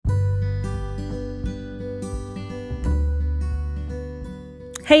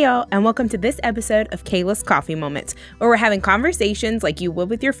Hey y'all, and welcome to this episode of Kayla's Coffee Moments, where we're having conversations like you would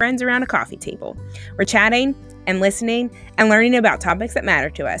with your friends around a coffee table. We're chatting and listening and learning about topics that matter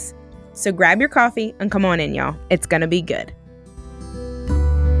to us. So grab your coffee and come on in, y'all. It's gonna be good.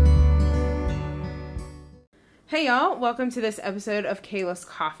 Hey y'all, welcome to this episode of Kayla's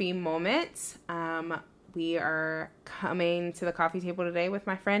Coffee Moments. We are coming to the coffee table today with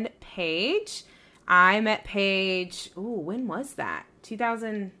my friend Paige. I met Paige, when was that?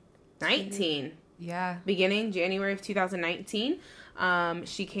 2019. Yeah. Beginning January of 2019.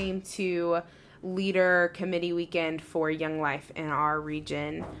 She came to Leader Committee Weekend for Young Life in our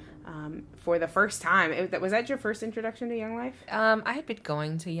region for the first time. Was that your first introduction to Young Life? I had been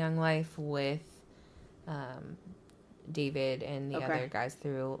going to Young Life with David and the other guys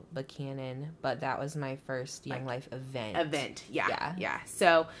through Buchanan, but that was my first Young Life event. Yeah.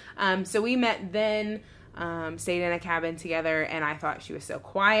 So we met then, stayed in a cabin together, and I thought she was so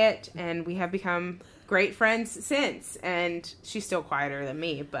quiet, and we have become great friends since. And she's still quieter than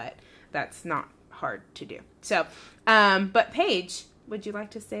me, but that's not hard to do. So, but Paige, would you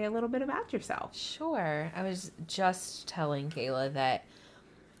like to say a little bit about yourself? Sure. I was just telling Kayla that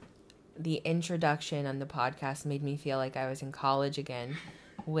the introduction on the podcast made me feel like I was in college again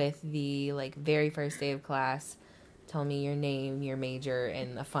with the very first day of class. Tell me your name, your major,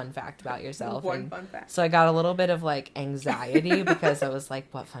 and a fun fact about yourself. One fun fact. So I got a little bit of anxiety because I was like,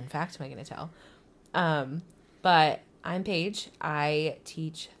 what fun fact am I going to tell? But I'm Paige. I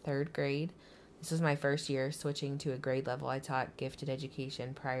teach third grade. This was my first year switching to a grade level. I taught gifted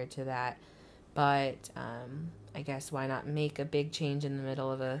education prior to that. But I guess why not make a big change in the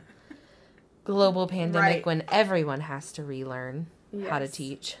middle of a global pandemic when everyone has to relearn how to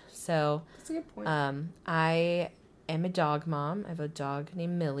teach. So that's a good point. I am a dog mom. I have a dog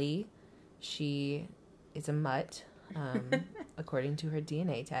named Millie. She is a mutt, according to her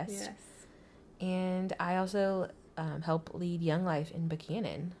DNA test. Yes. And I also help lead Young Life in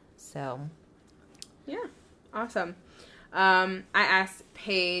Buchanan. So yeah, awesome. I asked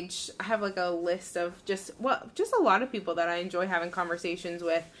Paige, I have a list of just a lot of people that I enjoy having conversations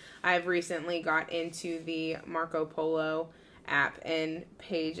with. I've recently got into the Marco Polo app, and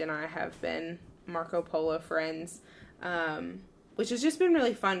Paige and I have been Marco Polo friends, which has just been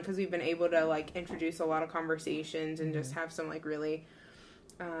really fun because we've been able to introduce a lot of conversations and just have some really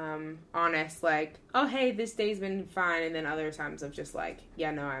honest, oh, hey, this day's been fine, and then other times of just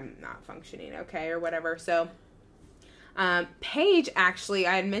yeah, no, I'm not functioning okay or whatever. So Paige, actually,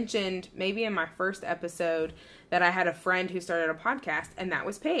 I had mentioned maybe in my first episode that I had a friend who started a podcast, and that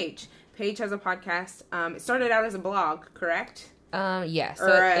was Paige. Paige has a podcast. It started out as a blog, correct? Yeah.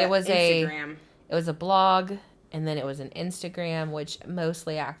 So or it was Instagram. It was a blog, and then it was an Instagram, which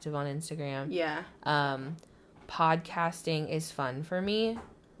mostly active on Instagram. Yeah. Podcasting is fun for me.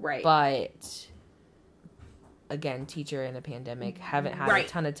 Right. But again, teacher in a pandemic, haven't had a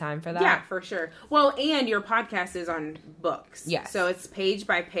ton of time for that. Yeah, for sure. Well, and your podcast is on books. Yeah. So it's page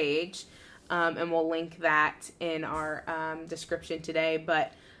by page, and we'll link that in our description today.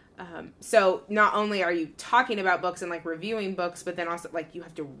 But so not only are you talking about books and reviewing books, but then also you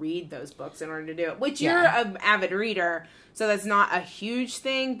have to read those books in order to do it, which you're an avid reader, so that's not a huge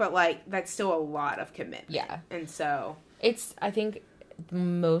thing, but that's still a lot of commitment. Yeah. And so I think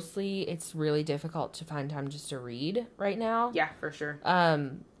mostly it's really difficult to find time just to read right now. Yeah, for sure.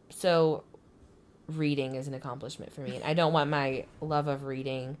 So reading is an accomplishment for me, and I don't want my love of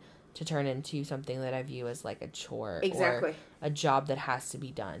reading to turn into something that I view as a chore or a job that has to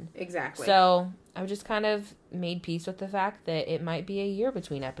be done. Exactly. So I've just kind of made peace with the fact that it might be a year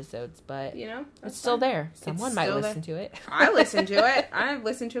between episodes, but it's still there. Someone might listen to it. I listen to it. I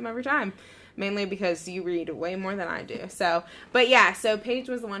listen to them every time. Mainly because you read way more than I do. So, but yeah, so Paige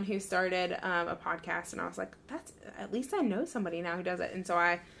was the one who started a podcast, and I was like, at least I know somebody now who does it. And so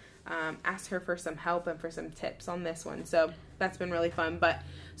I asked her for some help and for some tips on this one. So that's been really fun. But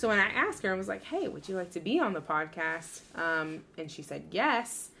so when I asked her, I was like, hey, would you like to be on the podcast? And she said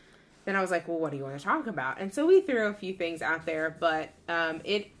yes. Then I was like, well, what do you want to talk about? And so we threw a few things out there, but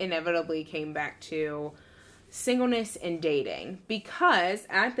it inevitably came back to singleness and dating, because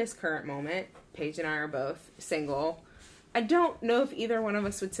at this current moment, Paige and I are both single. I don't know if either one of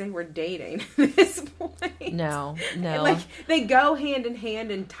us would say we're dating at this point. No. They go hand in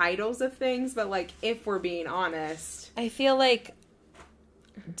hand in titles of things, but if we're being honest, I feel like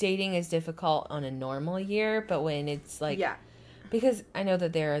dating is difficult on a normal year, but when it's because I know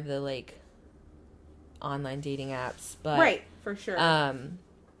that there are the online dating apps, but right, for sure.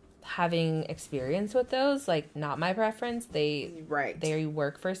 Having experience with those, not my preference. They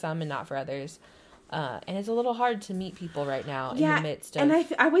work for some and not for others. And it's a little hard to meet people right now in the midst of... And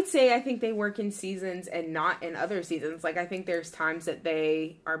I would say I think they work in seasons and not in other seasons. Like, I think there's times that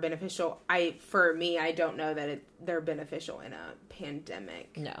they are beneficial. For me, I don't know that they're beneficial in a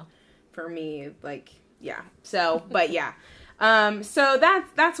pandemic. No. For me, like, yeah. So, but yeah. So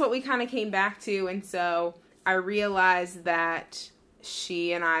that's what we kind of came back to. And so I realized that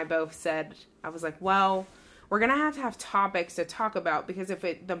she and I both said, I was like, well, we're going to have topics to talk about, because if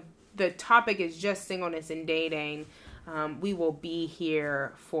the topic is just singleness and dating, we will be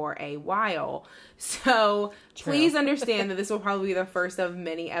here for a while. So please understand that this will probably be the first of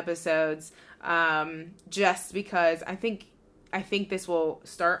many episodes, just because I think this will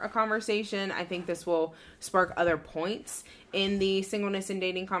start a conversation. I think this will spark other points in the singleness and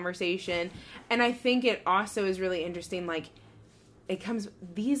dating conversation. And I think it also is really interesting, like,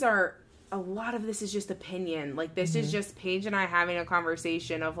 a lot of this is just opinion. Like, this is just Paige and I having a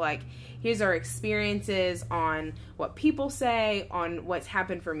conversation of, like, here's our experiences on what people say, on what's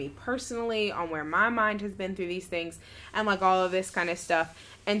happened for me personally, on where my mind has been through these things, and, like, all of this kind of stuff.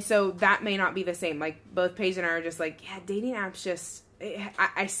 And so that may not be the same. Like, both Paige and I are just like, yeah, dating apps just,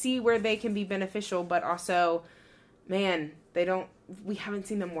 I see where they can be beneficial, but also, man, we haven't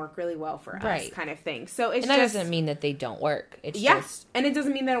seen them work really well for us, kind of thing. So it's and that doesn't mean that they don't work. It's just... And it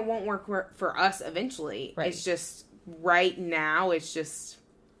doesn't mean that it won't work for us eventually. Right. It's just, right now, it's just,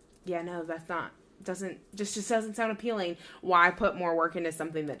 yeah, no, doesn't sound appealing. Why put more work into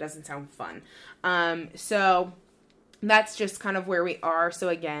something that doesn't sound fun? So that's just kind of where we are. So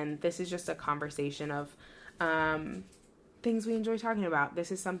again, this is just a conversation of things we enjoy talking about.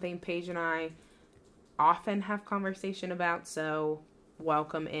 This is something Paige and I often have conversation about, so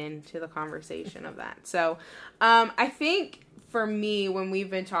welcome into the conversation of that. So I think for me, when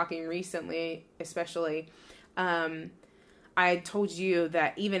we've been talking recently, especially, I told you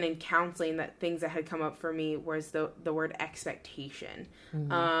that even in counseling, that things that had come up for me was the word expectation.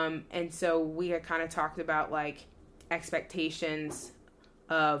 And so we had kind of talked about, like, expectations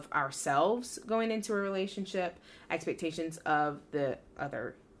of ourselves going into a relationship, expectations of the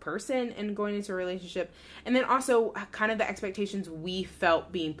other person and going into a relationship, and then also kind of the expectations we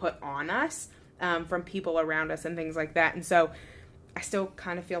felt being put on us from people around us and things like that. And so I still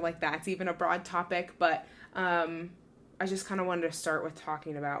kind of feel like that's even a broad topic, but I just kind of wanted to start with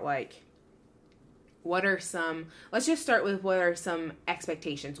talking about, like, let's just start with what are some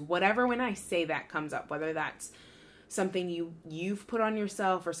expectations, whatever, when I say that comes up, whether that's something you've put on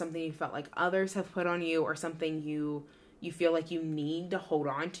yourself, or something you felt like others have put on you, or something you feel like you need to hold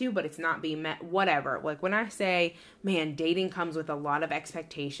on to, but it's not being met, whatever. Like, when I say, man, dating comes with a lot of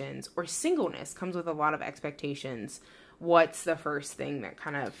expectations, or singleness comes with a lot of expectations, what's the first thing that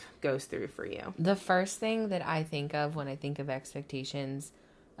kind of goes through for you? The first thing that I think of when I think of expectations,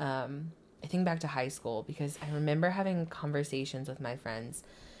 I think back to high school, because I remember having conversations with my friends,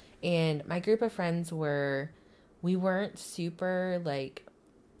 and my group of friends we weren't super, like,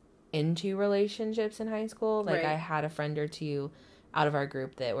 into relationships in high school. Like, right. I had a friend or two out of our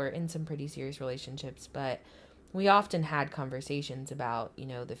group that were in some pretty serious relationships, but we often had conversations about,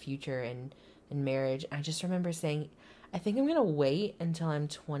 the future and marriage. I just remember saying, I think I'm going to wait until I'm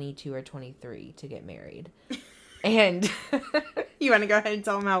 22 or 23 to get married. And you want to go ahead and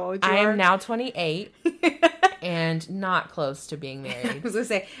tell them how old you are? I am now 28 and not close to being married. I was going to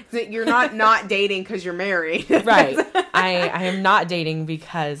say, so you're not dating because you're married. Right. I am not dating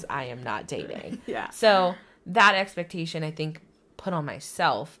because I am not dating. Yeah. So that expectation, I think, put on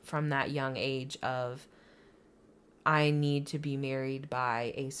myself from that young age of, I need to be married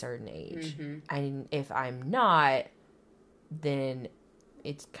by a certain age. Mm-hmm. And if I'm not, then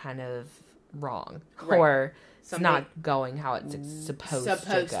it's kind of wrong. Right. Or it's not going how it's supposed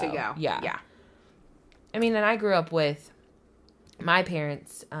to go. Yeah. I mean, and I grew up with my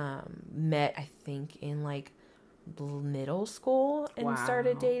parents met, I think, in, like, middle school and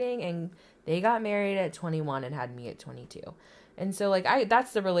started dating, and they got married at 21 and had me at 22. And so, like,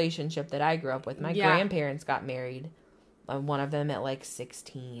 that's the relationship that I grew up with. My grandparents got married, one of them at, like,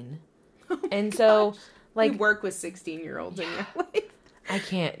 16. Oh, and so, like, you work with 16-year-olds in your life. I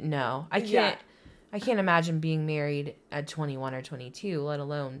can't imagine being married at 21 or 22, let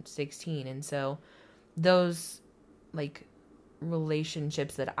alone 16. And so those, like,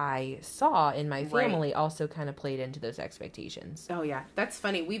 relationships that I saw in my family also kind of played into those expectations. Oh, yeah. That's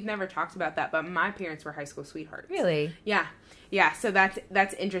funny. We've never talked about that, but my parents were high school sweethearts. Really? Yeah. Yeah. So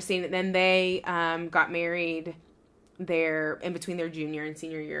that's interesting. And then they got married there in between their junior and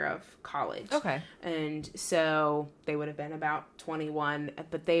senior year of college. Okay. And so they would have been about 21,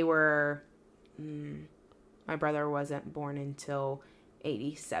 but they were, my brother wasn't born until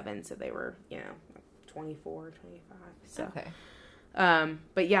 87, so they were, 24, 25. So, Okay.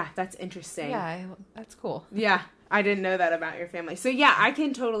 But yeah, that's interesting. Yeah, that's cool. Yeah, I didn't know that about your family. So yeah, I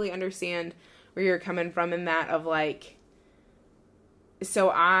can totally understand where you're coming from in that of like, so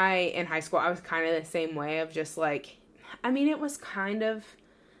in high school, I was kind of the same way of just like, I mean, it was kind of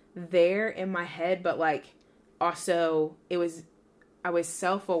there in my head, but like also I was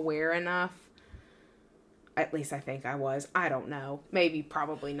self-aware enough. At least I think I was. I don't know. Maybe,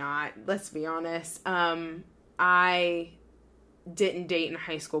 probably not. Let's be honest. I didn't date in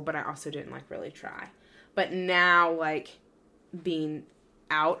high school, but I also didn't like really try. But now, like, being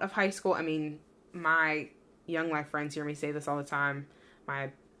out of high school, I mean, my Young Life friends hear me say this all the time. My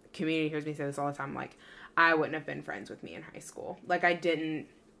community hears me say this all the time. Like, I wouldn't have been friends with me in high school. Like,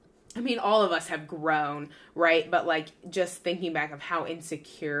 all of us have grown, right? But, like, just thinking back of how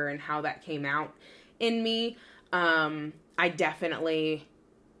insecure and how that came out in me, I definitely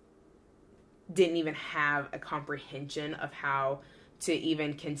didn't even have a comprehension of how to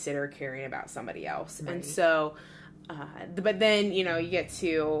even consider caring about somebody else. Right. And so, but then, you get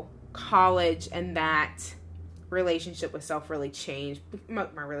to college and that relationship with self really changed. My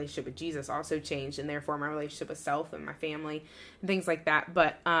relationship with Jesus also changed, and therefore my relationship with self and my family and things like that.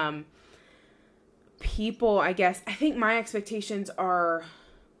 But, people, I think my expectations are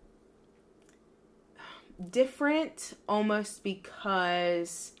different almost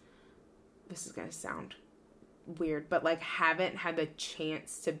because, this is going to sound weird, but like haven't had the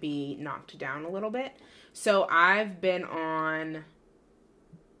chance to be knocked down a little bit. So I've been on,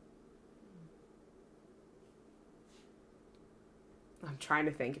 I'm trying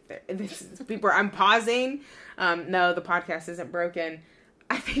to think if I'm pausing. No, the podcast isn't broken.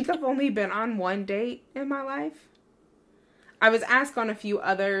 I think I've only been on one date in my life. I was asked on a few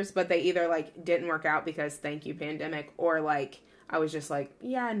others, but they either like didn't work out because thank you pandemic, or like I was just like,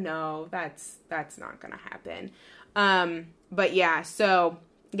 yeah, no, that's not gonna happen. But yeah, so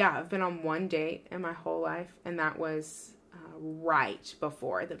yeah, I've been on one date in my whole life, and that was right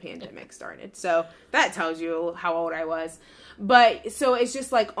before the pandemic started. So that tells you how old I was. But so it's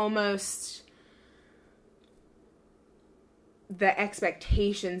just like almost the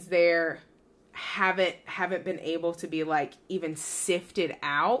expectations there haven't been able to be like even sifted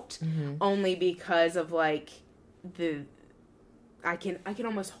out, only because of like I can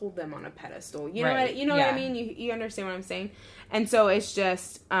almost hold them on a pedestal. You know what I mean? You understand what I'm saying? And so it's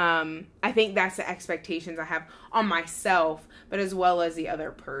just I think that's the expectations I have on myself, but as well as the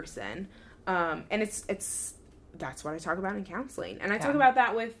other person. And it's that's what I talk about in counseling. And I talk about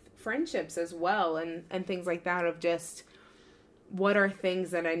that with friendships as well, and things like that, of just what are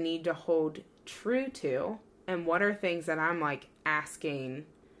things that I need to hold true to, and what are things that I'm like asking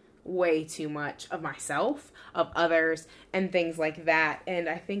way too much of myself, of others, and things like that. And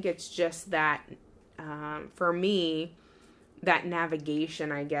I think it's just that for me, that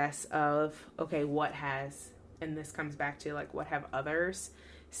navigation, I guess, of okay, what has, and this comes back to like, what have others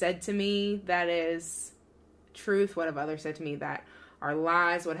said to me that is truth? What have others said to me that are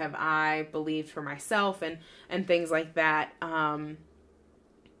lies? What have I believed for myself, and things like that.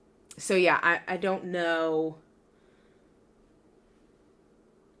 So yeah, I don't know.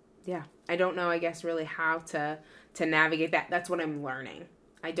 Yeah, I don't know, I guess, really how to navigate that. That's what I'm learning.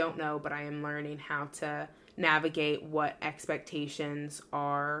 I don't know, but I am learning how to navigate what expectations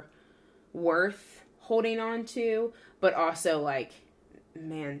are worth holding on to, but also like,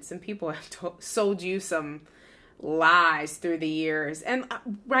 man, some people have sold you some lies through the years. And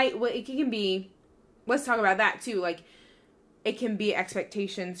right, well, it can be, let's talk about that too. Like, it can be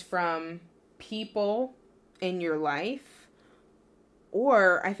expectations from people in your life,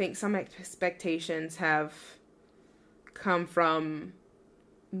 or I think some expectations have come from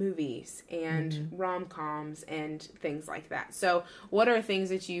movies and rom-coms and things like that. So what are things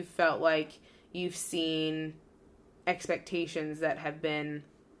that you felt like you've seen expectations that have been,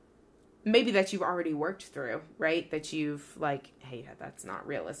 maybe that you've already worked through, right? That you've like, hey, that's not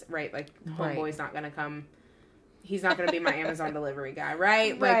realistic, right? Like, homeboy's not going to come. He's not going to be my Amazon delivery guy,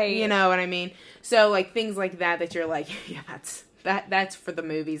 right? Like, you know what I mean? So like things like that you're like, yeah, that's for the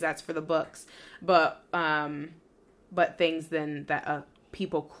movies, that's for the books. But things then that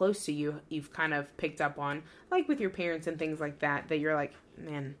people close to you, you've kind of picked up on, like with your parents and things like that you're like,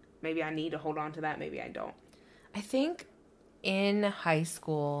 man, maybe I need to hold on to that. Maybe I don't. I think in high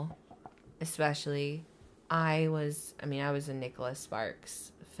school, especially, I was a Nicholas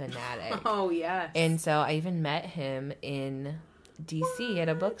Sparks fanatic. Oh, yes. And so I even met him in DC at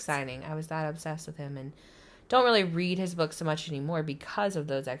a book signing. I was that obsessed with him, and don't really read his books so much anymore because of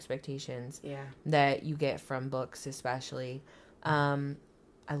those expectations that you get from books, especially.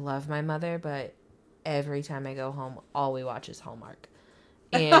 I love my mother, but every time I go home, all we watch is Hallmark.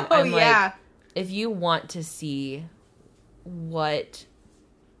 And I'm like, if you want to see what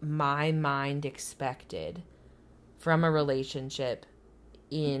my mind expected from a relationship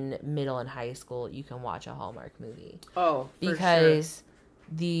in middle and high school, you can watch a Hallmark movie. Oh, because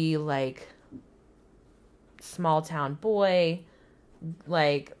the like small town boy,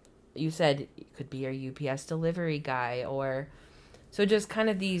 like you said, it could be your UPS delivery guy, or so just kind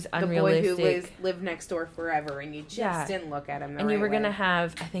of these unrealistic. The boy who lived next door forever, and you just didn't look at him. And you were gonna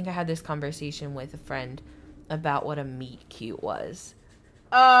have. I think I had this conversation with a friend about what a meet cute was.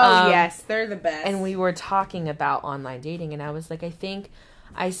 Oh yes, they're the best. And we were talking about online dating, and I was like, I think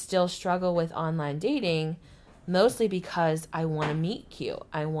I still struggle with online dating, mostly because I want to meet cute.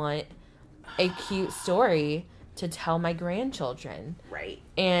 I want a cute story to tell my grandchildren. Right.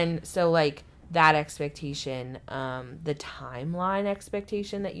 And so, like, that expectation, the timeline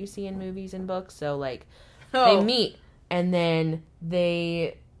expectation that you see in movies and books. So, like, they meet, and then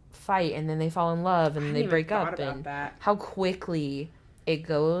they fight, and then they fall in love, and then they break up. And how quickly it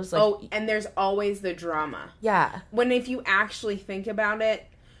goes. Like, and there's always the drama. Yeah. If you actually think about it,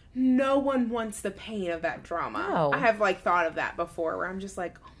 no one wants the pain of that drama. No. I have, like, thought of that before, where I'm just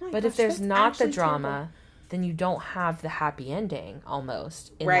like, oh my gosh, but if there's not the drama, terrible. Then you don't have the happy ending,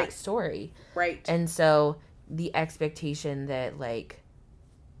 almost, in that story. Right. And so, the expectation that, like,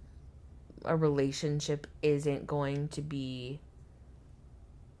 a relationship isn't going to be...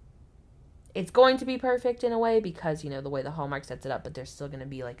 It's going to be perfect in a way because, you know, the way the Hallmark sets it up, but there's still going to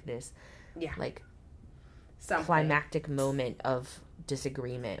be, like, this, like, climactic moment of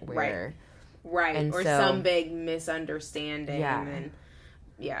disagreement where... Right. And or so, some big misunderstanding. And,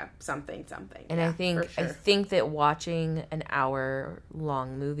 something. And I think that watching an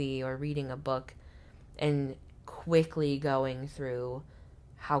hour-long movie or reading a book and quickly going through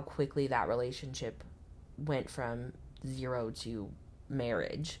how quickly that relationship went from 0 to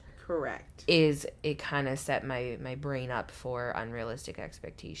marriage... Correct. It kind of set my brain up for unrealistic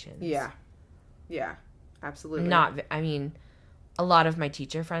expectations. Yeah, absolutely. A lot of my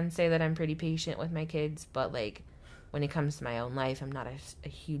teacher friends say that I'm pretty patient with my kids, but, like, when it comes to my own life, I'm not a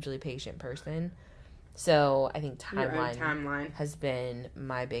hugely patient person. So I think timeline has been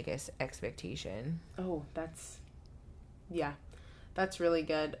my biggest expectation. Oh, that's really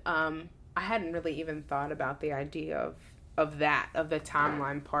good. I hadn't really even thought about the idea of the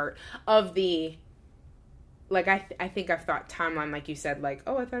timeline part of the, like, I think I've thought timeline, like you said, like,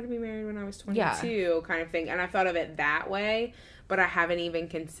 oh, I thought I'd be married when I was 22 kind of thing. And I thought of it that way, but I haven't even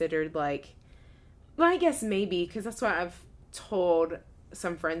considered, like, well, I guess maybe, because that's what I've told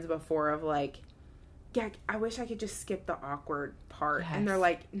some friends before of, like, yeah, I wish I could just skip the awkward part. Yes. And they're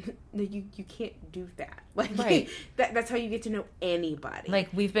like, no, you can't do that. Like, right. That's how you get to know anybody. Like,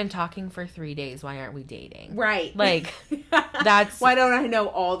 we've been talking for 3 days. Why aren't we dating? Right. Like, that's... Why don't I know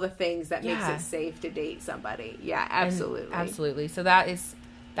all the things that makes it safe to date somebody? Yeah, absolutely. Absolutely. So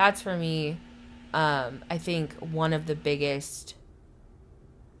that's for me, I think one of the biggest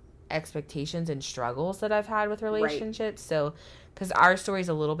expectations and struggles that I've had with relationships. Right. So, because our story's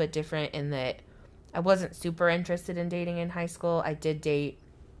a little bit different in that I wasn't super interested in dating in high school. I did date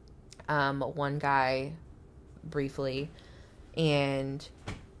one guy briefly, and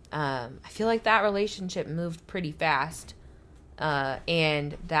I feel like that relationship moved pretty fast,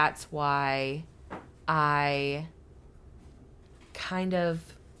 and that's why I kind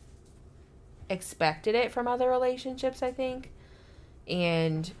of expected it from other relationships, I think.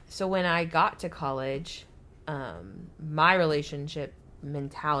 And so when I got to college, my relationship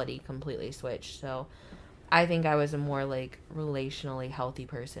mentality completely switched. So I think I was a more, like, relationally healthy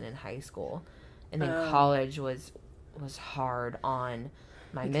person in high school, and then college was hard on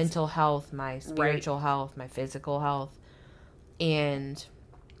my mental health, my spiritual health, my physical health, and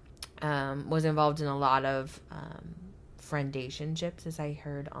was involved in a lot of friendationships, as I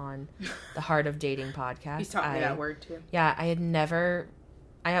heard on the Heart of Dating podcast. You taught me that word too. Yeah,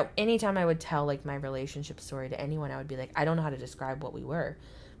 anytime I would tell, like, my relationship story to anyone, I would be like, I don't know how to describe what we were.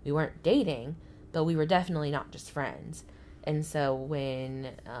 We weren't dating, but we were definitely not just friends. And so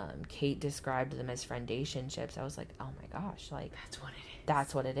when Kate described them as friendationships, I was like, oh my gosh, like,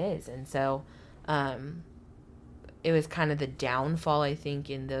 that's what it is. And so it was kind of the downfall, I think,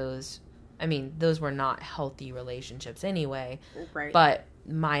 in those. I mean, those were not healthy relationships anyway. Right. But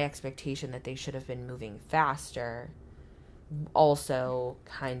my expectation that they should have been moving faster also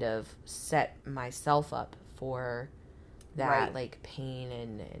kind of set myself up for that, like, pain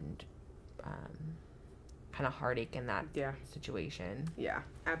and kind of heartache in that situation. Yeah,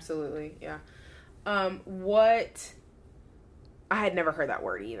 absolutely. Yeah. What I had never heard that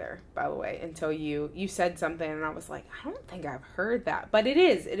word either, by the way, until you said something, and I was like, I don't think I've heard that. But it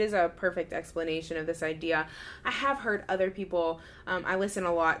is a perfect explanation of this idea. I have heard other people, I listen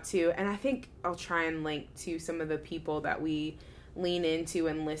a lot to, and I think I'll try and link to some of the people that we lean into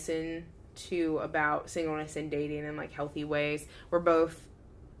and listen to about singleness and dating in like healthy ways. We're both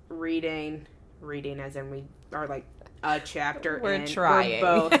reading as in we are like a chapter in. We're trying.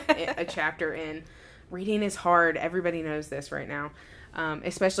 We're both a chapter in. Reading is hard. Everybody knows this right now.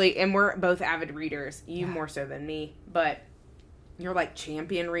 Especially, and we're both avid readers. You more so than me, but you're like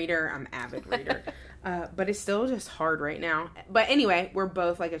champion reader. I'm avid reader. But it's still just hard right now. But anyway, we're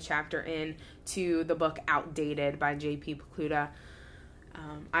both like a chapter in to the book Outdated by J.P. Pokluda.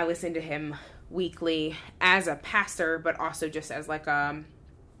 I listen to him weekly as a pastor, but also just as like a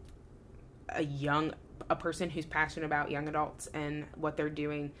person who's passionate about young adults and what they're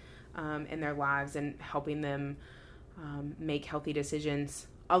doing in their lives and helping them make healthy decisions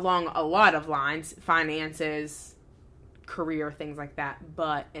along a lot of lines, finances, career, things like that,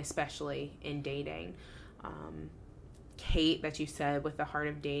 but especially in dating. Kate, that you said, with the heart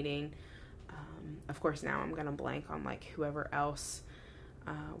of dating. Of course, now I'm going to blank on like whoever else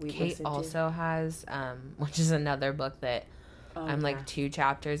we Kate also has, which is another book that I'm like 2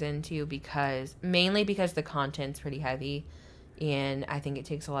 chapters into mainly because the content's pretty heavy. And I think it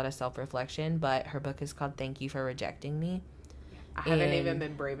takes a lot of self-reflection, but her book is called Thank You for Rejecting Me. I haven't even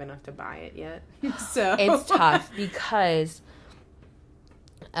been brave enough to buy it yet. So it's tough because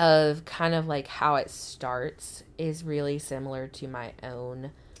of kind of like how it starts is really similar to my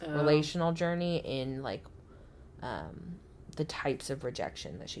own relational journey in like the types of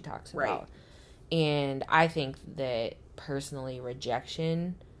rejection that she talks about. And I think that personally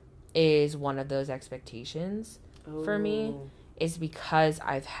rejection is one of those expectations for me. Is because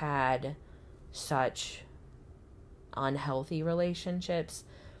I've had such unhealthy relationships.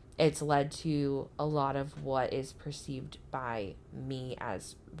 It's led to a lot of what is perceived by me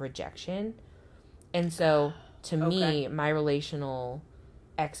as rejection. And so, to me, my relational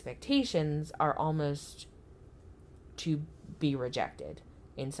expectations are almost to be rejected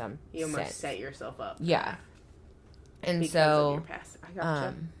in some sense. You almost set yourself up. Yeah. And because so, of your past. I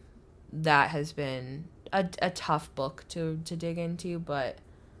gotcha. That has been a tough book to dig into, but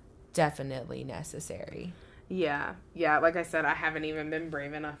definitely necessary. Yeah. Like I said, I haven't even been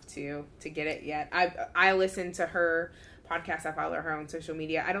brave enough to get it yet. I listen to her podcast. I follow her on social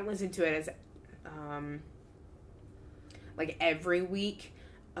media. I don't listen to it as like every week,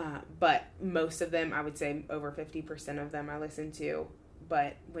 but most of them, I would say over 50% of them I listen to.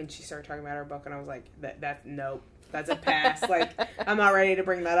 But when she started talking about her book, and I was like, that's nope. That's a pass. Like, I'm not ready to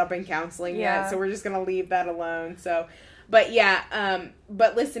bring that up in counseling yet, so we're just going to leave that alone. So, but yeah,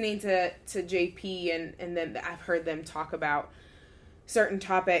 but listening to JP and then I've heard them talk about certain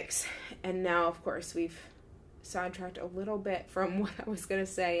topics, and now, of course, we've sidetracked a little bit from what I was going to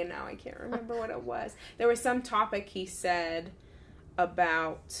say, and now I can't remember what it was. There was some topic he said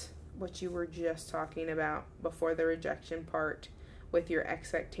about what you were just talking about before the rejection part with your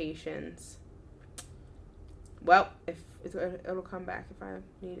expectations. Well, if it'll come back if I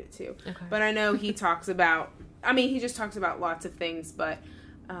need it to. Okay. But I know he talks about, he just talks about lots of things, but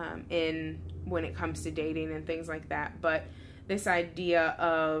when it comes to dating and things like that. But this idea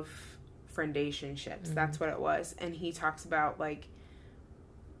of friendationships, that's what it was. And he talks about, like,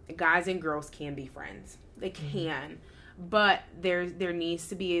 guys and girls can be friends. They can. But there needs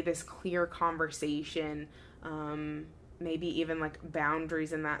to be this clear conversation, maybe even, like,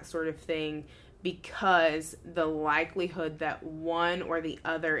 boundaries and that sort of thing, because the likelihood that one or the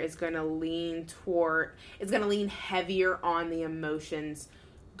other is going to lean heavier on the emotions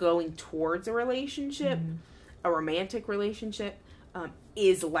going towards a relationship, a romantic relationship,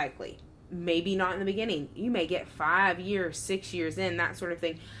 is likely. Maybe not in the beginning. You may get 5 years, 6 years in, that sort of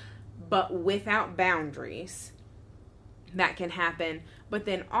thing. But without boundaries, that can happen. But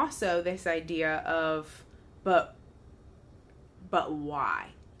then also this idea of, but why?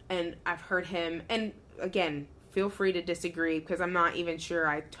 And I've heard him, and again, feel free to disagree because I'm not even sure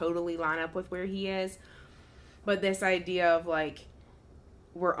I totally line up with where he is. But this idea of, like,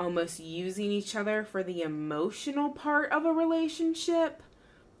 we're almost using each other for the emotional part of a relationship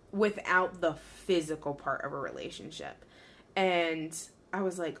without the physical part of a relationship. And I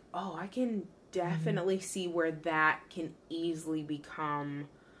was like, oh, I can definitely see where that can easily become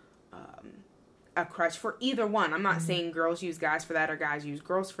a crutch for either one. I'm not saying girls use guys for that or guys use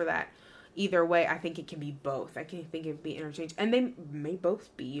girls for that. Either way, I think it can be both. I think it can be interchanged. And they may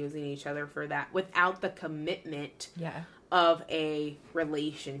both be using each other for that without the commitment of a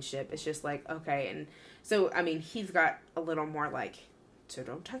relationship. It's just like, okay, and So, I mean, he's got a little more like, so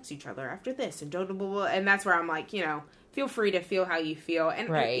don't text each other after this and don't blah, blah, blah. And that's where I'm like, you know, feel free to feel how you feel. And,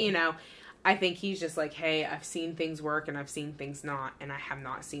 you know, I think he's just like, hey, I've seen things work and I've seen things not, and I have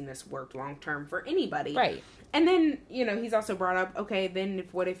not seen this work long term for anybody. Right. And then, you know, he's also brought up, okay, then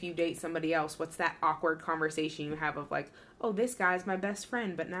what if you date somebody else? What's that awkward conversation you have of like, oh, this guy's my best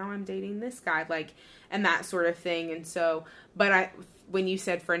friend, but now I'm dating this guy, like, and that sort of thing. And so, but when you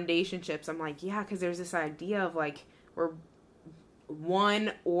said friendationships, I'm like, yeah, because there's this idea of like, where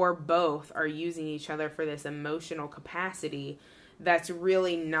one or both are using each other for this emotional capacity that's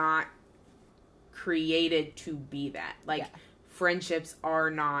really not created to be that. Like, friendships are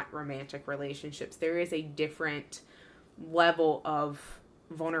not romantic relationships. There is a different level of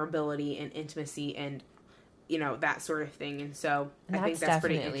vulnerability and intimacy and, you know, that sort of thing. And so I think that's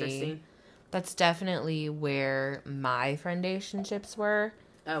pretty interesting. That's definitely where my friendationships were.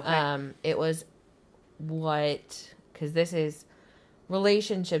 Okay. It was because this is,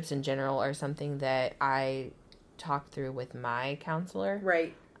 relationships in general are something that I talked through with my counselor.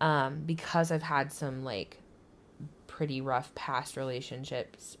 Right. Because I've had some, like, pretty rough past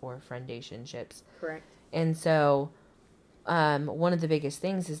relationships or friendationships. Correct. And so, one of the biggest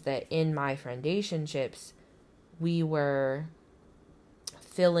things is that in my friendationships, we were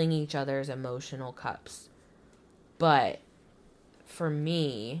filling each other's emotional cups. But for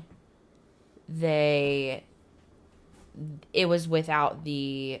me, it was without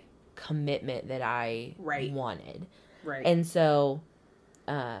the commitment that I wanted. Right. And so,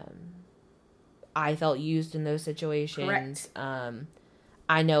 I felt used in those situations. Correct.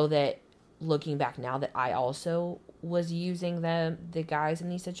 I know that looking back now that I also was using the guys in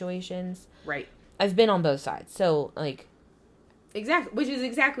these situations. Right. I've been on both sides. So, like... Exactly. Which is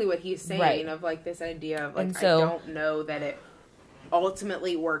exactly what he's saying, right. Of, like, this idea of, like, and so, I don't know that it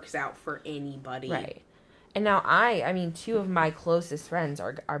ultimately works out for anybody. Right. And now I mean, two of my closest friends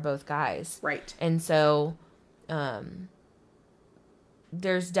are both guys. Right. And so,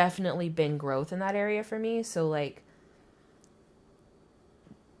 there's definitely been growth in that area for me. So, like,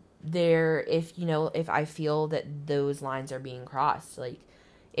 if I feel that those lines are being crossed, like,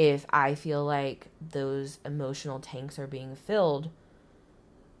 if I feel like those emotional tanks are being filled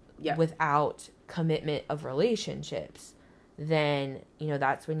without commitment of relationships, then, you know,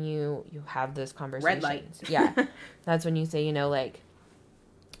 that's when you have those conversations. Red light. Yeah. That's when you say, you know, like,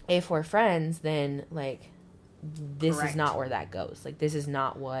 if we're friends, then, like, this Correct. is not where that goes. Like, this is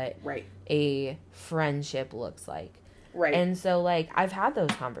not what a friendship looks like. Right. And so, like, I've had those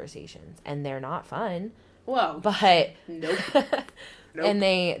conversations, and they're not fun. Well, but nope. And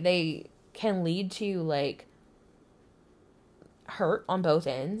they can lead to, like, hurt on both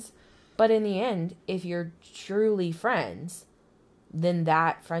ends. But in the end, if you're truly friends, then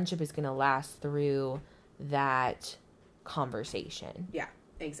that friendship is going to last through that conversation. Yeah,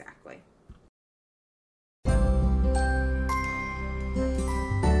 exactly.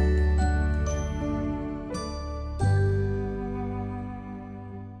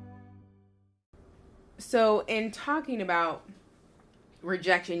 So, in talking about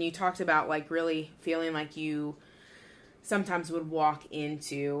rejection, you talked about, like, really feeling like you sometimes would walk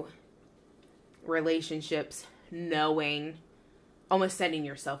into relationships knowing, almost setting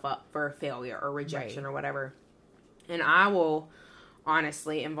yourself up for a failure or rejection or whatever. And I will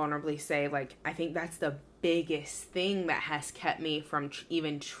honestly and vulnerably say, like, I think that's the biggest thing that has kept me from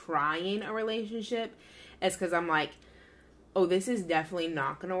even trying a relationship, is because I'm like, oh, this is definitely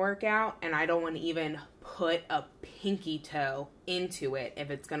not going to work out, and I don't want to even put a pinky toe into it if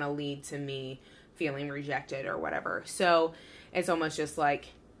it's going to lead to me feeling rejected or whatever. So it's almost just like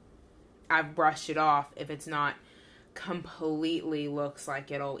I've brushed it off if it's not completely looks like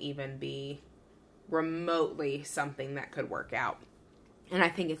it'll even be remotely something that could work out. And I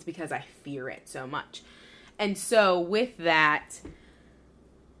think it's because I fear it so much. And so with that,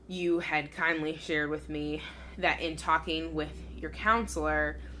 you had kindly shared with me that in talking with your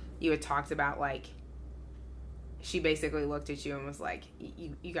counselor, you had talked about, like, she basically looked at you and was like,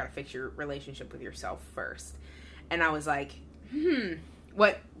 you got to fix your relationship with yourself first. And I was like,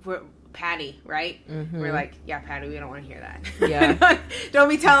 what Patty, right? Mm-hmm. We're like, yeah, Patty, we don't want to hear that. Yeah. Don't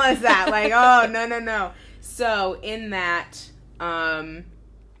be telling us that. Like, oh, no. So in that,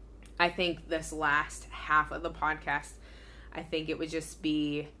 I think this last half of the podcast, I think it would just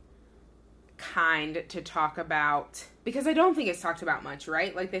be kind to talk about, because I don't think it's talked about much,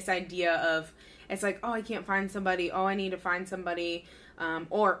 right? Like, this idea of, it's like, oh, I can't find somebody. Oh, I need to find somebody.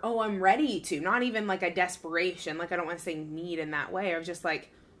 Or, oh, I'm ready to. Not even like a desperation. Like, I don't want to say need in that way. I'm just like,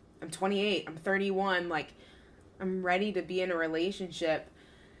 I'm 28. I'm 31. Like, I'm ready to be in a relationship.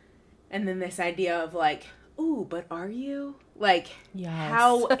 And then this idea of like, ooh, but are you? Like, Yes.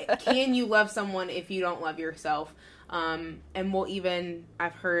 how can you love someone if you don't love yourself? And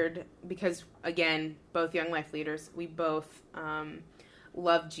I've heard, because again, both Young Life leaders, we both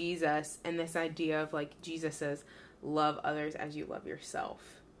love Jesus, and this idea of like, Jesus says, love others as you love yourself.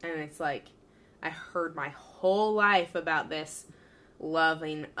 And it's like, I heard my whole life about this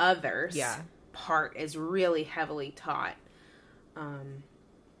loving others part is really heavily taught.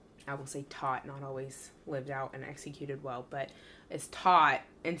 I will say taught, not always lived out and executed well, but it's taught.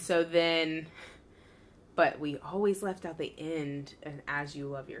 And so then, but we always left out the end, and as you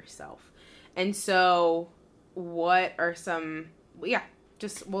love yourself. And so what are some,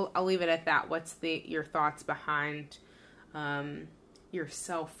 I'll leave it at that. What's your thoughts behind your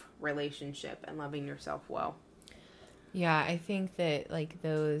self relationship and loving yourself well? Yeah, I think that like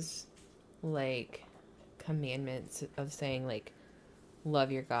those like commandments of saying like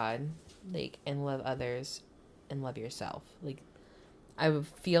love your God, like, and love others and love yourself. Like, I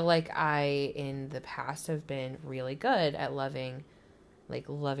feel like I in the past have been really good at loving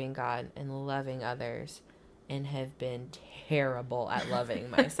God and loving others, and have been terrible at loving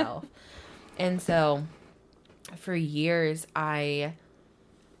myself. And so for years I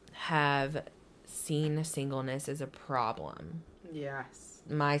have seen singleness as a problem. Yes.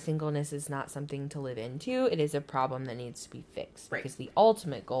 My singleness is not something to live into. It is a problem that needs to be fixed. Right. Because the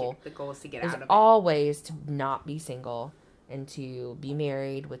ultimate goal is to get is out of it. Always to not be single and to be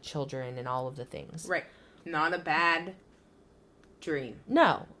married with children and all of the things. Right. Not a bad dream.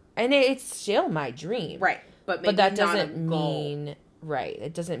 No. And it's still my dream. Right. But that doesn't mean, right.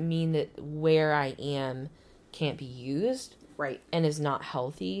 It doesn't mean that where I am can't be used. Right. And is not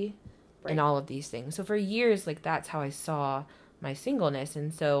healthy. Right. And all of these things. So for years, like, that's how I saw my singleness.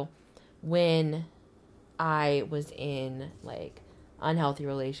 And so when I was in like unhealthy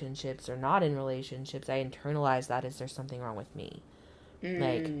relationships or not in relationships, I internalized that as there's something wrong with me.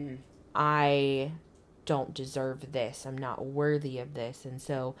 Like, I don't deserve this. I'm not worthy of this. And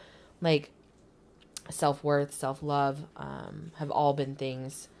so like self-worth, self-love, have all been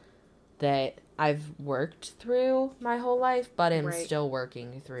things that I've worked through my whole life, but am still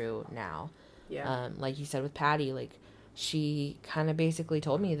working through now. Yeah. Like you said with Patty, like, she kind of basically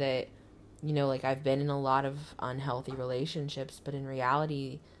told me that, you know, like, I've been in a lot of unhealthy relationships, but in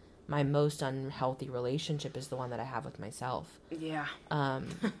reality, my most unhealthy relationship is the one that I have with myself. Yeah.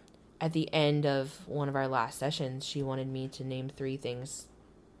 At the end of one of our last sessions, she wanted me to name 3 things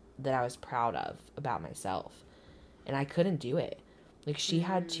that I was proud of about myself. And I couldn't do it. Like, she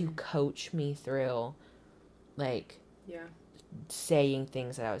had to coach me through, like, saying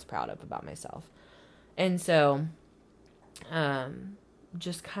things that I was proud of about myself. And so,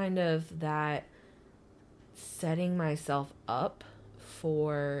 just kind of that setting myself up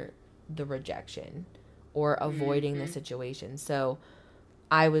for the rejection or avoiding the situation. So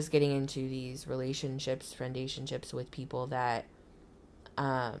I was getting into these relationships, friendationships with people that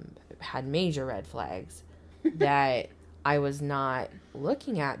had major red flags that I was not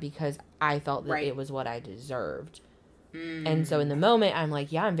looking at because I felt that it was what I deserved. And so in the moment, I'm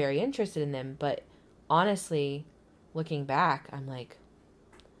like, yeah, I'm very interested in them. But honestly, looking back, I'm like,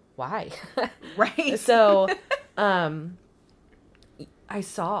 why? Right. So I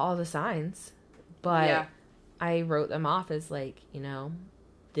saw all the signs, but I wrote them off as like, you know,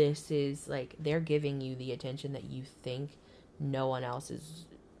 this is like, they're giving you the attention that you think no one else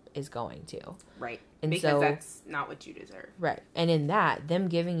is going to. Right. And because that's not what you deserve. Right. And in that, them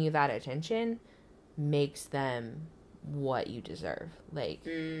giving you that attention makes them what you deserve. Like,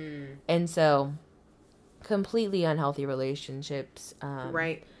 and so completely unhealthy relationships.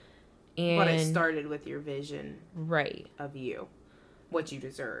 Right. And but it started with your vision. Right. Of you. What you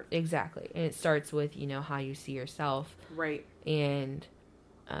deserve. Exactly. And it starts with, you know, how you see yourself. Right. And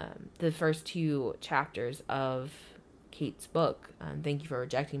the first 2 chapters of Kate's book, Thank You for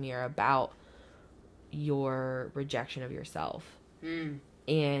Rejecting Me, are about your rejection of yourself.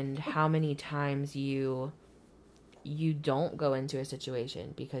 And how many times you don't go into a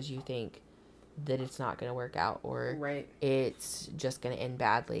situation because you think that it's not going to work out, or it's just going to end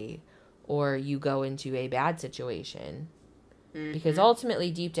badly, or you go into a bad situation because ultimately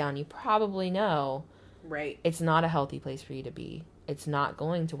deep down you probably know it's not a healthy place for you to be. It's not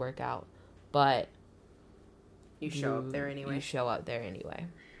going to work out, but you show up there anyway. You show up there anyway.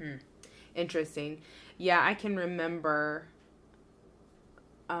 Interesting. Yeah, I can remember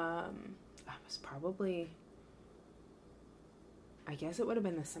I was probably, I guess it would have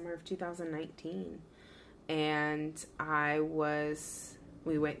been the summer of 2019. And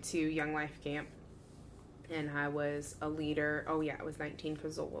we went to Young Life Camp. and I was a leader. Oh yeah, I was 19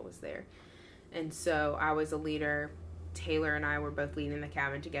 because Zola was there. And so I was a leader. Taylor and I were both leading the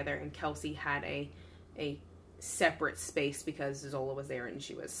cabin together, and Kelsey had a separate space because Zola was there and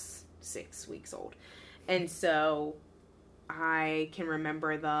she was 6 weeks old. And so I can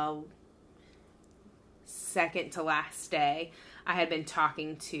remember the second to last day, I had been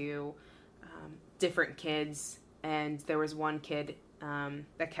talking to different kids, and there was one kid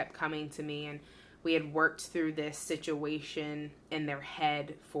that kept coming to me, and we had worked through this situation in their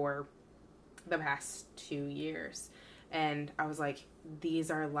head for the past 2 years. And I was like,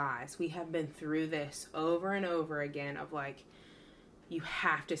 these are lies. We have been through this over and over again of like, you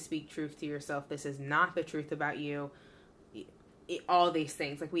have to speak truth to yourself. This is not the truth about you. All these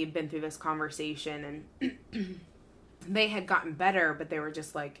things. Like, we had been through this conversation, and they had gotten better, but they were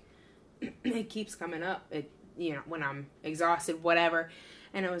just like, it keeps coming up. When I'm exhausted, whatever.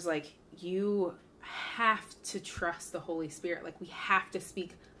 And it was like, you have to trust the Holy Spirit. Like, we have to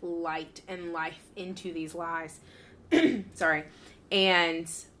speak light and life into these lies. Sorry. And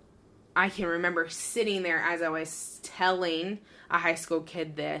I can remember sitting there as I was telling a high school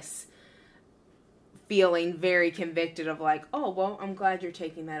kid this, feeling very convicted of like, oh, well, I'm glad you're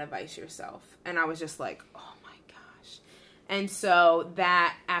taking that advice yourself. And I was just like, oh my gosh. And so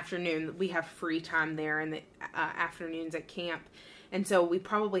that afternoon, we have free time there in the afternoons at camp. And so we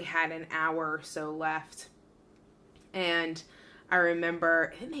probably had an hour or so left. And I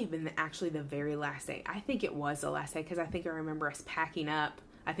remember, it may have been actually the very last day. I think it was the last day because I think I remember us packing up.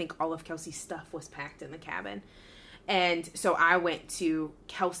 I think all of Kelsey's stuff was packed in the cabin. And so I went to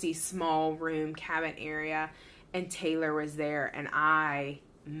Kelsey's small room cabin area, and Taylor was there, and I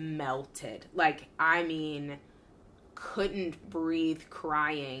melted. Like, I mean, couldn't breathe,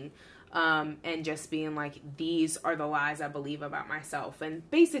 crying, and just being like, these are the lies I believe about myself. And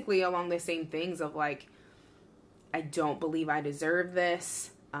basically along the same things of like, I don't believe I deserve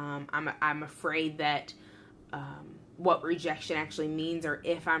this. I'm afraid that what rejection actually means, or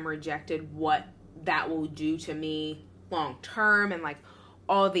if I'm rejected, what that will do to me long term, and like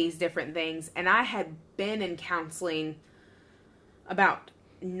all these different things. And I had been in counseling I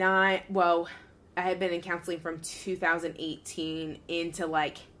had been in counseling from 2018 into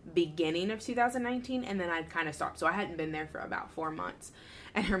like beginning of 2019, and then I'd kind of stopped. So I hadn't been there for about 4 months.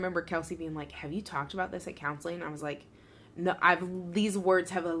 And I remember Kelsey being like, have you talked about this at counseling? And I was like, no, these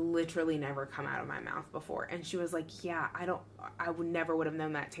words have literally never come out of my mouth before. And she was like, yeah, I never would have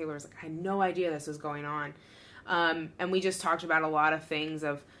known that. Taylor was like, I had no idea this was going on. And we just talked about a lot of things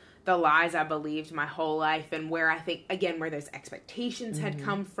of the lies I believed my whole life, and where I think, again, where those expectations had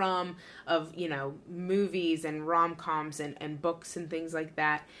come from of, movies and rom-coms and books and things like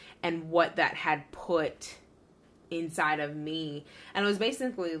that, and what that had put inside of me. And it was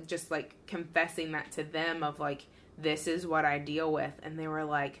basically just like confessing that to them of like, this is what I deal with. And they were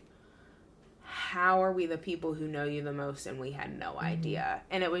like, how are we the people who know you the most and we had no idea?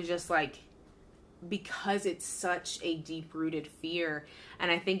 And it was just like, because it's such a deep-rooted fear. And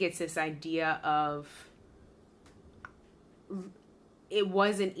I think it's this idea of, it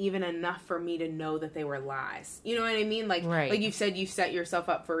wasn't even enough for me to know that they were lies. You know what I mean? Like, right. Like you said, you set yourself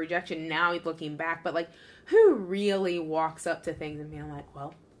up for rejection. Now looking back, but like, who really walks up to things and being like,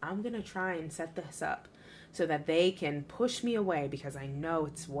 well, I'm going to try and set this up so that they can push me away because I know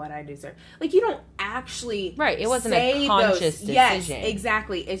it's what I deserve. Like, you don't actually Right, it wasn't a conscious decision. Yes,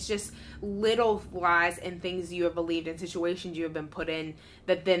 exactly. It's just little lies and things you have believed and situations you have been put in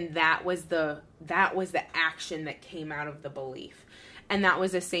that then that was the action that came out of the belief. And that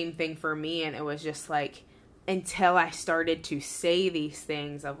was the same thing for me, and it was just like, until I started to say these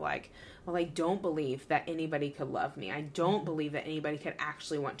things of like, well, I don't believe that anybody could love me. I don't believe that anybody could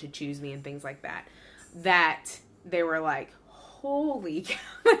actually want to choose me and things like that. That they were like, holy cow.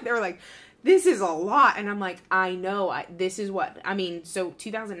 They were like, this is a lot. And I'm like, I know. This is what, I mean, so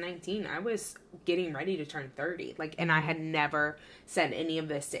 2019, I was getting ready to turn 30. Like, and I had never said any of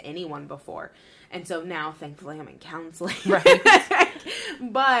this to anyone before. And so now, thankfully, I'm in counseling. Right.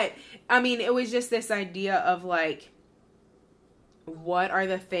 But, I mean, it was just this idea of like, what are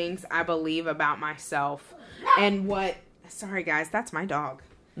the things I believe about myself? And what, sorry guys, that's my dog.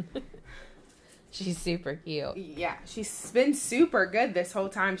 She's super cute. Yeah, she's been super good this whole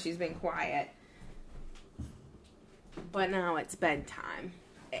time. She's been quiet. But now it's bedtime.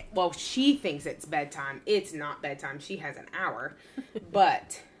 Well, she thinks it's bedtime. It's not bedtime. She has an hour.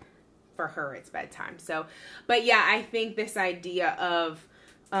 But for her, it's bedtime. So, but yeah, I think this idea of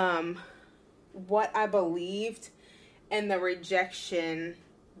what I believed and the rejection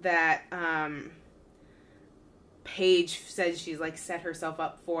that Paige says she's like set herself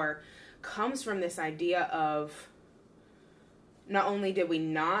up for comes from this idea of not only did we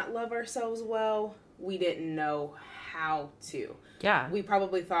not love ourselves well, we didn't know how to. Yeah. We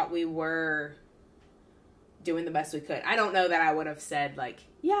probably thought we were doing the best we could. I don't know that I would have said, like,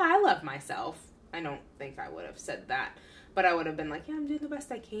 yeah, I love myself. I don't think I would have said that. But I would have been like, yeah, I'm doing the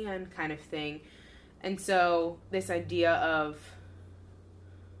best I can kind of thing. And so this idea of,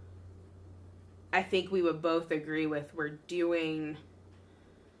 I think we would both agree with, we're doing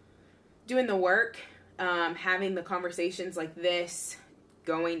the work, having the conversations like this,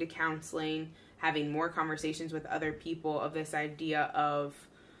 going to counseling, having more conversations with other people of this idea of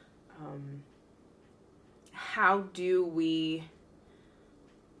how do we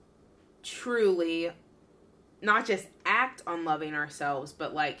truly not just act on loving ourselves,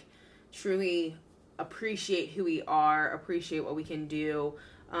 but like truly appreciate who we are, appreciate what we can do.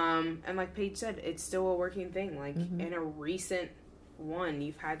 And like Paige said, it's still a working thing. Like in a recent one,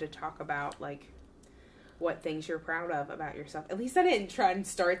 you've had to talk about like what things you're proud of about yourself. At least I didn't try and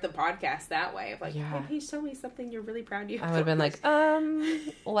start the podcast that way. Of like, hey, Paige, tell me something you're really proud of. I would have been like,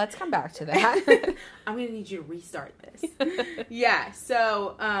 let's come back to that. I'm going to need you to restart this. Yeah.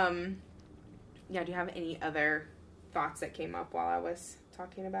 So, yeah, do you have any other thoughts that came up while I was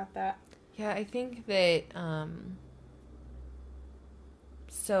talking about that? Yeah, I think that,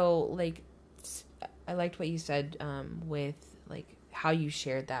 so, like, I liked what you said, with, like, how you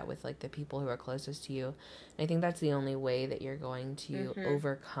shared that with, like, the people who are closest to you. And I think that's the only way that you're going to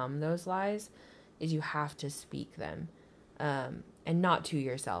overcome those lies, is you have to speak them, and not to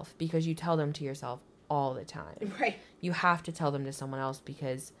yourself, because you tell them to yourself all the time. Right. You have to tell them to someone else,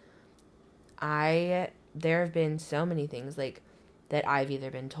 because there have been so many things, like, that I've either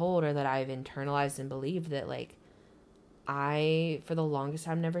been told or that I've internalized and believed that, like, I, for the longest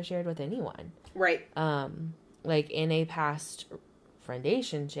time, never shared with anyone. Right. Like, in a past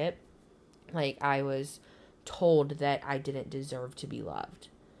friendationship, like, I was told that I didn't deserve to be loved.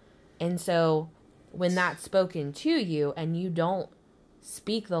 And so, when that's spoken to you, and you don't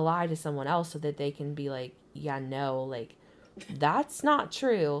speak the lie to someone else so that they can be like, yeah, no, like, that's not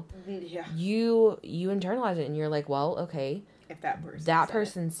true. Yeah. You internalize it, and you're like, well, okay. If that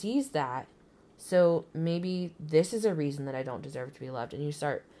person sees that, so maybe this is a reason that I don't deserve to be loved. And you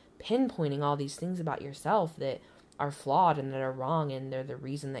start pinpointing all these things about yourself that are flawed and that are wrong, and they're the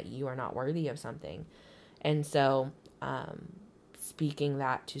reason that you are not worthy of something. And so, speaking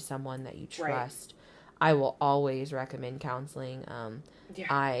that to someone that you trust, right. I will always recommend counseling.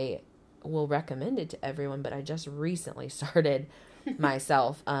 I will recommend it to everyone, but I just recently started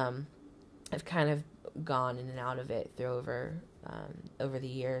myself. I've kind of gone in and out of it over the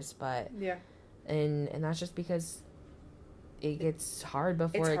years, but yeah, and that's just because it gets hard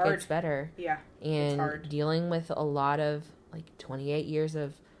before it gets better. Yeah, and it's hard. Dealing with a lot of, like, 28 years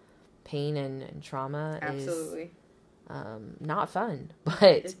of pain and trauma absolutely is not fun, but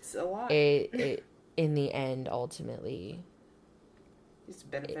it's a lot. It in the end, ultimately, it's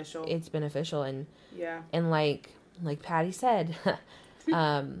beneficial. It's beneficial, and yeah, and like Patty said,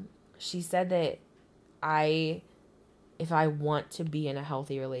 she said that if I want to be in a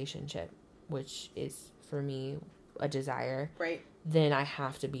healthy relationship, which is for me a desire, right, then I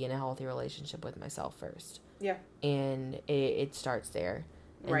have to be in a healthy relationship with myself first. Yeah. And it starts there.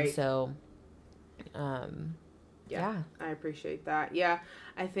 Right. And so, yeah. I appreciate that. Yeah.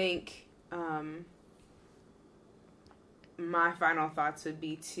 I think, my final thoughts would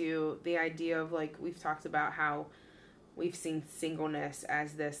be to the idea of, like, we've talked about how we've seen singleness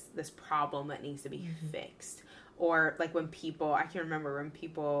as this problem that needs to be fixed. Or, like, when people, I can remember when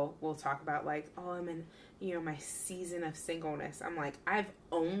people will talk about, like, oh, I'm in, my season of singleness. I'm like, I've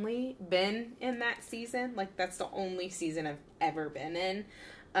only been in that season. Like, that's the only season I've ever been in.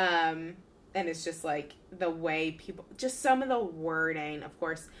 And it's just, like, the way people, just some of the wording, of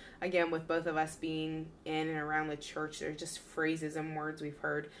course, again, with both of us being in and around the church, there's just phrases and words we've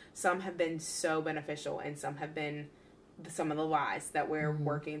heard. Some have been so beneficial, and some have been some of the lies that we're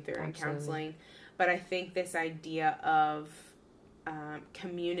working through in counseling. But I think this idea of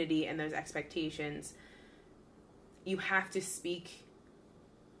community and those expectations, you have to speak,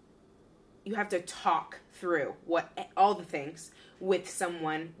 you have to talk through all the things with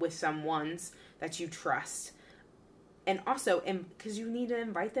someone's that you trust. And also, because you need to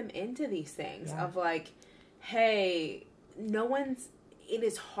invite them into these things of, like, hey, it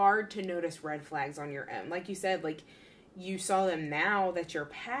is hard to notice red flags on your own. Like you said, like, you saw them now that you're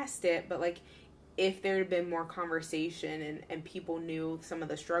past it, but, like, if there had been more conversation and people knew some of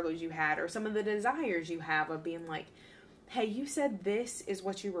the struggles you had or some of the desires you have of being like, hey, you said this is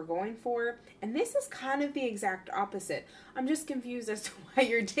what you were going for, and this is kind of the exact opposite. I'm just confused as to why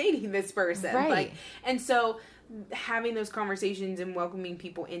you're dating this person. Right. Like, and so having those conversations and welcoming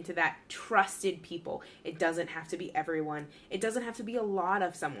people into that, trusted people. It doesn't have to be everyone. It doesn't have to be a lot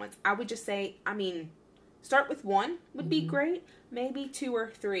of someone's. I would just say, I mean, start with one would be great. Maybe 2 or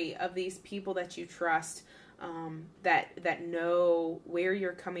 3 of these people that you trust, that know where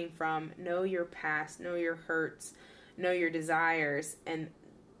you're coming from, know your past, know your hurts, know your desires, and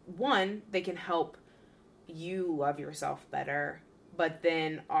one, they can help you love yourself better, but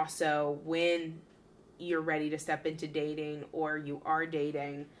then also when you're ready to step into dating or you are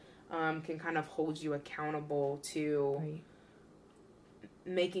dating, can kind of hold you accountable to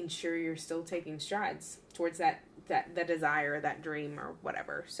making sure you're still taking strides towards that desire, that dream, or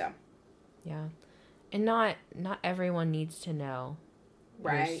whatever. So yeah, and not everyone needs to know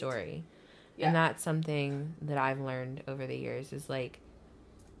your story. Yeah. And that's something that I've learned over the years is like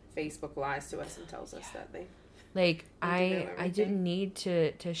Facebook lies to us and tells us that they like I didn't need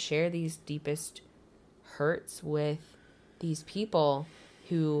to share these deepest hurts with these people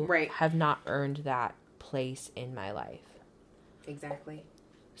who have not earned that place in my life. Exactly.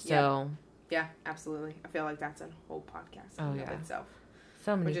 So yeah, absolutely. I feel like that's a whole podcast in of itself.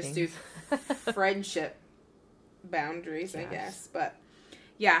 So many things. Just do friendship boundaries, I guess. But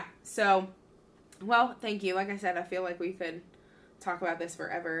yeah, so well, thank you. Like I said, I feel like we could talk about this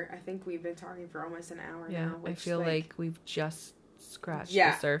forever. I think we've been talking for almost an hour now. I feel like we've just scratched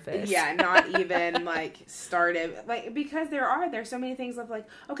the surface. Yeah, not even like started. Like, because there's so many things of like,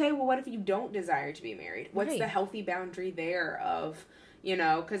 okay, well, what if you don't desire to be married? What's the healthy boundary there of, you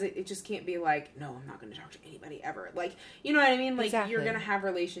know, because it just can't be like, no, I'm not going to talk to anybody ever. Like, you know what I mean? Like, you're going to have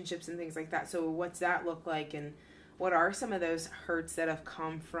relationships and things like that. So what's that look like? And what are some of those hurts that have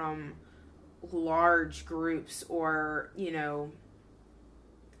come from large groups or, you know,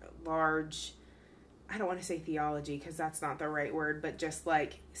 large, I don't want to say theology because that's not the right word, but just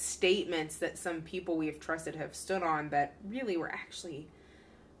like statements that some people we have trusted have stood on that really were actually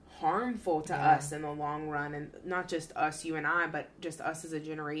harmful to us in the long run, and not just us, you and I, but just us as a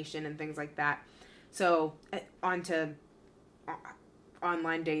generation and things like that. So on to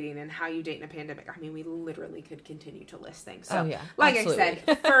online dating and how you date in a pandemic. I mean, we literally could continue to list things. So like absolutely. I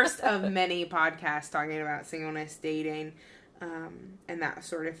said, first of many podcasts talking about singleness, dating, and that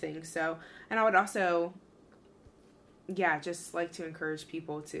sort of thing. So, and I would also, just like to encourage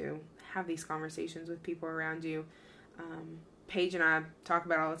people to have these conversations with people around you. Paige and I talk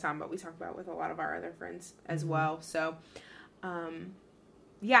about it all the time, but we talk about it with a lot of our other friends as well. So,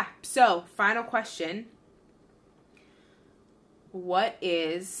 so final question. What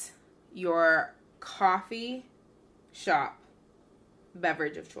is your coffee shop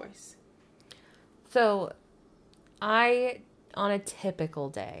beverage of choice? So, on a typical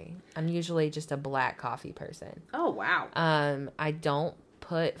day, I'm usually just a black coffee person. Oh, wow. I don't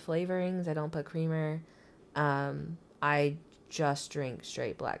put flavorings. I don't put creamer. I just drink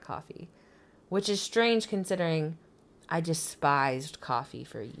straight black coffee, which is strange considering I despised coffee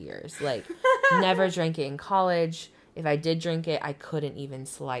for years. Like, never drank it in college. If I did drink it, I couldn't even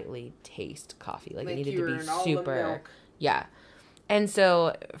slightly taste coffee. Like it needed to be super. Yeah. And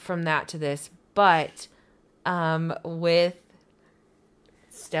so from that to this, but with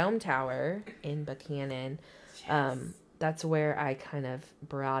Stone Tower in Buchanan, that's where I kind of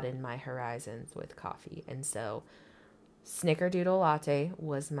broadened my horizons with coffee. And so Snickerdoodle Latte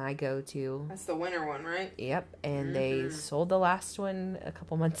was my go-to. That's the winter one, right? Yep. And they sold the last one a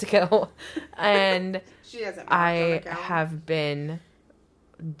couple months ago. And I have been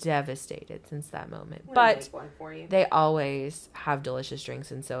devastated since that moment. But they always have delicious drinks.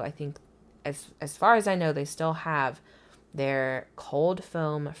 And so I think as far as I know, they still have their cold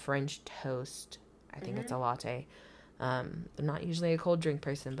foam French toast. I think it's a latte. I'm not usually a cold drink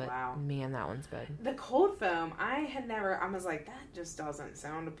person, but man, that one's good. The cold foam, I was like, that just doesn't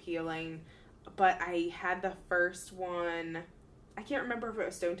sound appealing. But I had the first one, I can't remember if it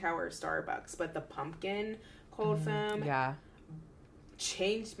was Stone Tower or Starbucks, but the pumpkin cold foam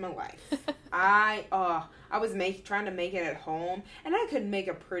changed my life. I was trying to make it at home, and I could make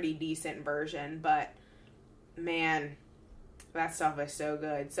a pretty decent version, but man, that stuff is so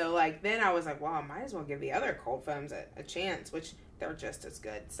good. So, like, then I was like, well, I might as well give the other cold foams a chance, which they're just as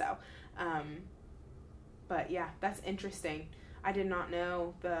good. So, but yeah, that's interesting. I did not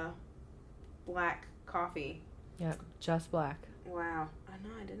know the black coffee. Yep, just black. Wow.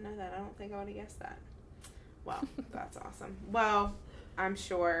 I didn't know that. I don't think I would have guessed that. Well, that's awesome. Well, I'm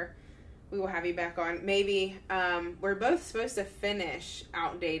sure we will have you back on. Maybe we're both supposed to finish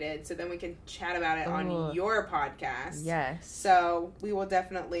Outdated, so then we can chat about it on your podcast. Yes. So we will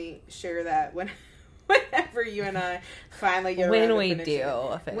definitely share that whenever you and I finally get around to finish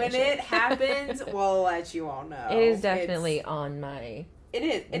it. When it happens, we'll let you all know. It is definitely on my... It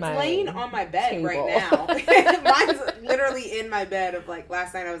is. It's laying on my bed table right now. Mine's literally in my bed of like,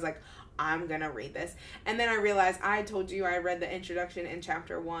 last night I was like, I'm going to read this. And then I realized I told you I read the introduction in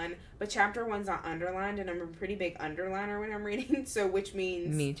chapter 1, but chapter 1's not underlined, and I'm a pretty big underliner when I'm reading, so which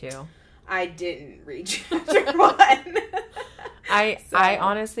means... Me too. I didn't read chapter 1. I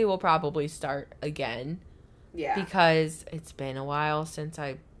honestly will probably start again. Yeah. Because it's been a while since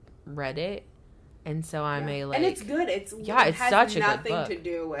I read it. And so I may like... And it's good. It has such a good book. nothing to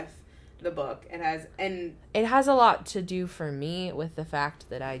do with the book. It has a lot to do for me with the fact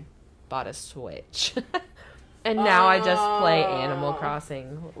that I bought a Switch. And now I just play Animal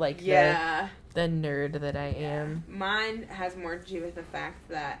Crossing like the nerd that I am. Mine has more to do with the fact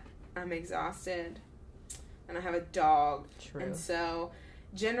that I'm exhausted and I have a dog. True. And so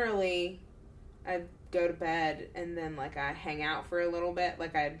generally I go to bed and then like I hang out for a little bit.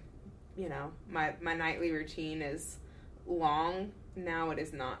 Like my nightly routine is long. Now it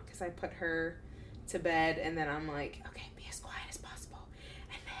is not, because I put her to bed and then I'm like, okay, be as quiet as possible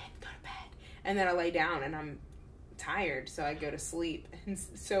and then go to bed. And then I lay down and I'm tired, so I go to sleep. And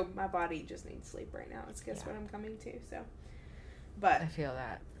so my body just needs sleep right now. It's just what I'm coming to. So, but I feel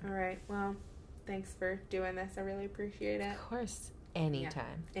that. All right. Well, thanks for doing this. I really appreciate it. Of course.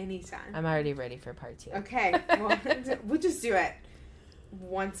 Anytime. Yeah, anytime. I'm already ready for part 2. Okay. Well, we'll just do it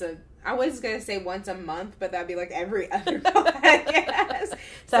I was going to say once a month, but that'd be like every other podcast.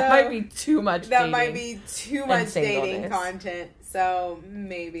 That might be too much That might be too much dating content. So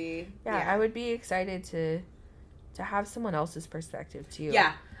maybe. Yeah, I would be excited to have someone else's perspective too.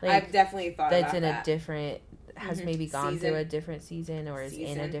 Yeah, like, I've definitely thought about that. That's in a different, has maybe gone through a different season or is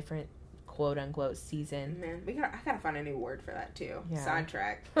in a different quote unquote season. Man, I gotta find a new word for that too. Yeah.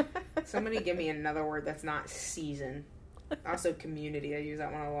 Sidetrack. Somebody give me another word that's not season. Also community. I use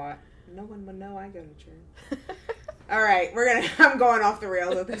that one a lot. No one would know I go to church. All right, I'm going off the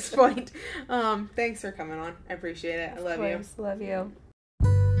rails at this point. Thanks for coming on. I appreciate it. I love you. Love you.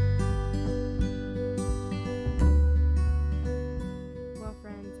 Well,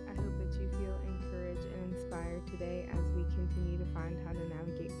 friends, I hope that you feel encouraged and inspired today as we continue to find how to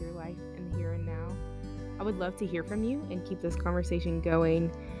navigate through life in the here and now. I would love to hear from you and keep this conversation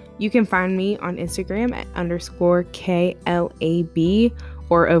going. You can find me on Instagram at _KLAB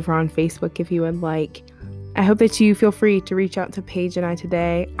or over on Facebook if you would like. I hope that you feel free to reach out to Paige and I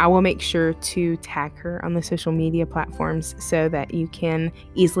today. I will make sure to tag her on the social media platforms so that you can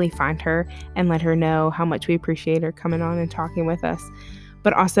easily find her and let her know how much we appreciate her coming on and talking with us.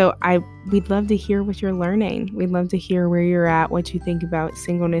 But also, we'd love to hear what you're learning. We'd love to hear where you're at, what you think about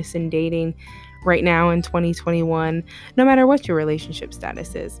singleness and dating right now in 2021, no matter what your relationship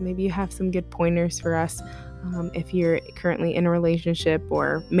status is. Maybe you have some good pointers for us if you're currently in a relationship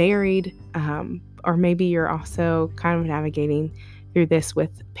or married, or maybe you're also kind of navigating through this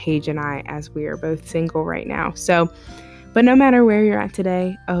with Paige and I as we are both single right now. So, but no matter where you're at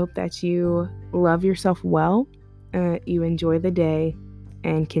today, I hope that you love yourself well, you enjoy the day,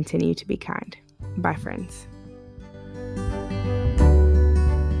 and continue to be kind. Bye, friends.